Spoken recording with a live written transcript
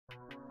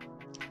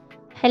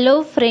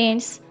Hello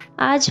friends,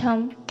 आज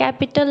हम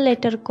capital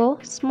letter को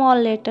स्मॉल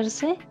लेटर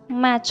से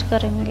मैच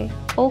करेंगे।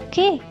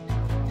 Okay,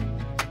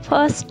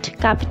 first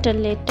capital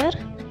letter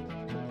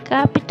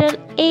capital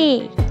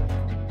A.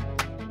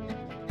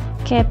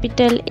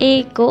 Capital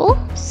A को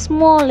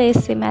स्मॉल ए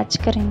से मैच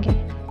करेंगे।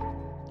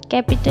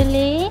 Capital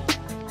A,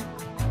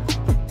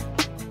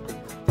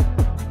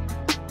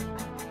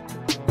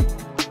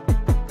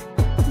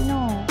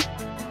 no.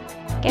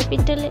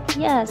 Capital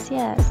yes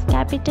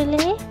capital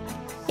A,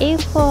 A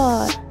for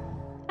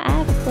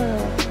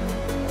apple.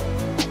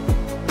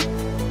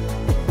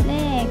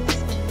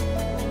 Next,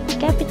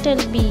 capital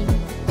B.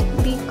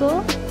 B को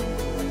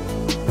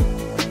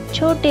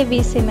छोटे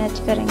B से मैच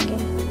करेंगे।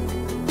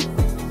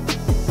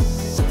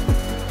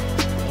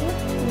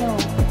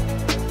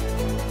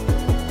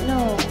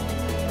 No.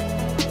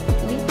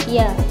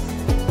 Yes.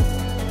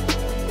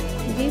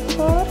 B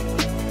for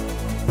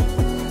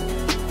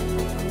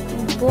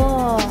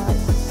ball.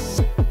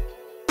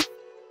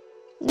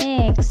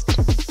 Next,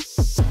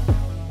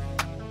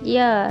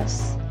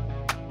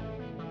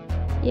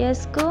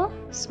 yes को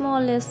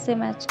small S से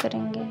match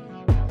करेंगे।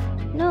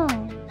 नो,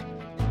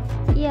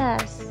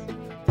 यस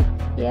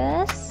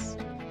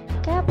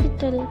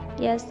कैपिटल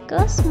यस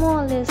को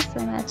small S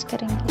से match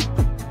करेंगे।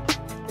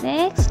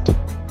 Next,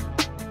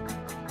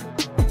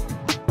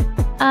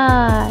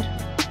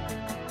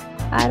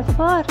 are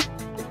for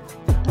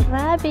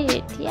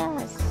rabbit.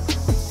 Yes.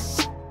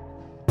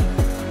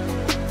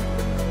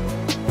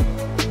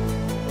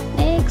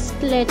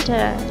 Next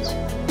letter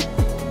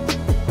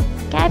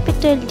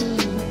capital D.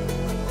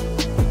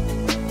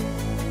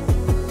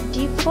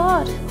 D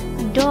for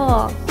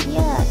dog.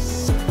 Yes.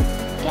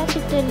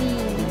 Capital E.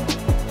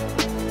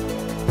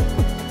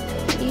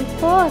 E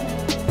for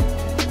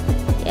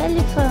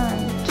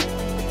elephant.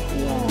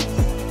 Yes.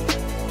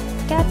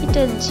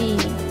 Capital G.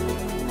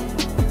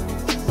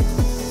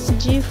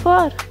 G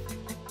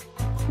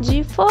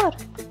for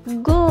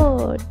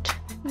goat.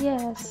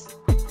 Yes.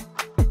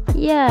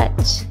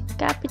 H.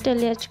 Capital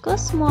H को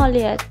small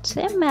h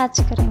से match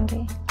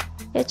करेंगे।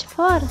 H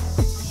for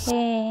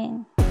hen.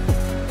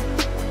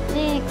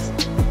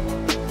 Next,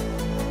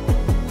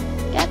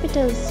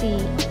 capital C.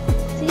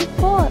 C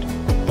for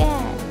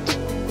cat.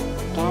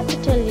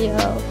 Capital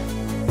F.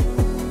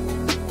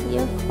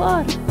 F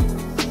for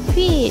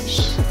fish.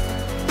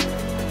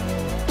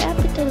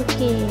 Capital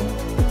K.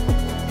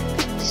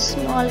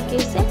 Small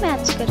k से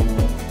match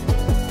करेंगे।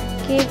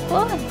 K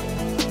for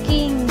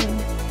king.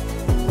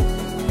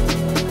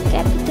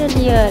 Capital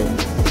L.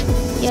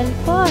 L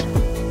for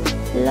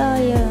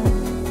lion.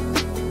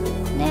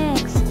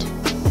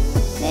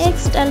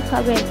 Next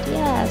alphabet.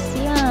 Yes,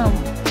 yum.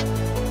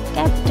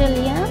 Capital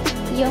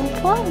yum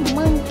for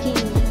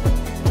monkey.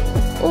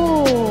 O.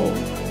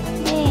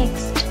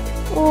 Next,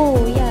 O.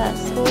 Yes,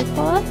 O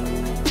for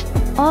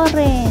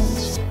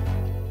orange.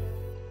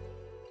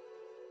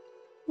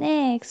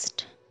 Next,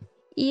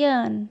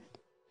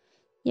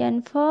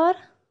 N for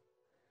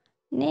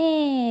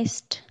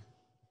nest.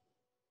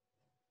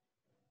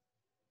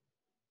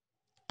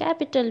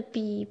 Capital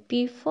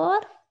P for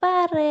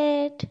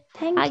parrot.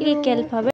 Thank you. आगे के alphabet